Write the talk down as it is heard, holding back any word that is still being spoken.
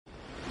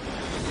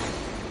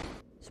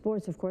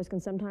Sports, of course,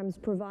 can sometimes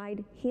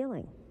provide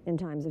healing in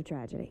times of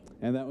tragedy.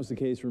 And that was the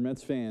case for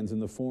Mets fans in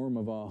the form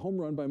of a home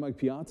run by Mike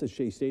Piazza at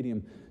Shea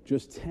Stadium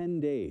just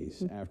 10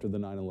 days after the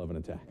 9/11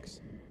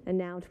 attacks. And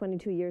now,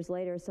 22 years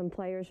later, some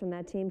players from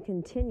that team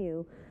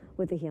continue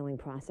with the healing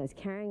process,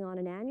 carrying on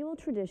an annual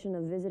tradition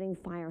of visiting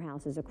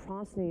firehouses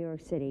across New York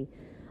City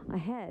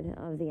ahead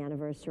of the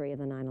anniversary of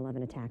the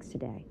 9/11 attacks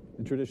today.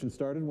 The tradition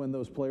started when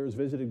those players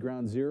visited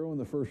Ground Zero and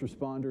the first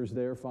responders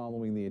there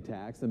following the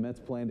attacks. The Mets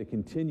plan to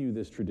continue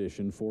this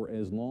tradition for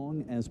as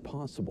long as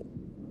possible.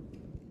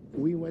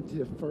 We went to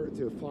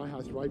the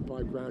firehouse right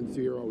by Ground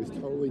Zero. It was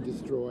totally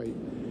destroyed.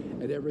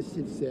 And ever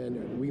since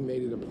then, we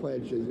made it a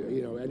pledge. As,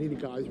 you know, any of the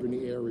guys were in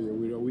the area,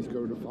 we'd always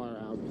go to the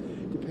firehouse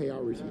to pay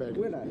our respect.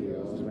 We're not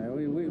heroes, man.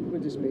 We're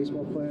just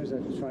baseball players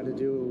that try to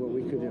do what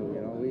we could do.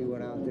 You know, we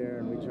went out there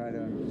and we try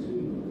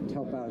to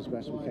help out as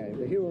best we can.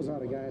 The heroes are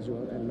the guys who,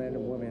 and men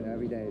and women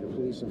every day, the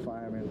police and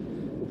firemen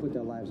who put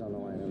their lives on the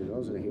line. I mean,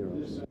 those are the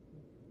heroes.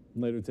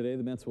 Later today,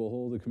 the Mets will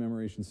hold a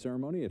commemoration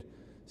ceremony at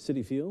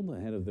Citi Field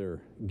ahead of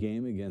their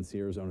game against the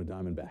Arizona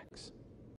Diamondbacks.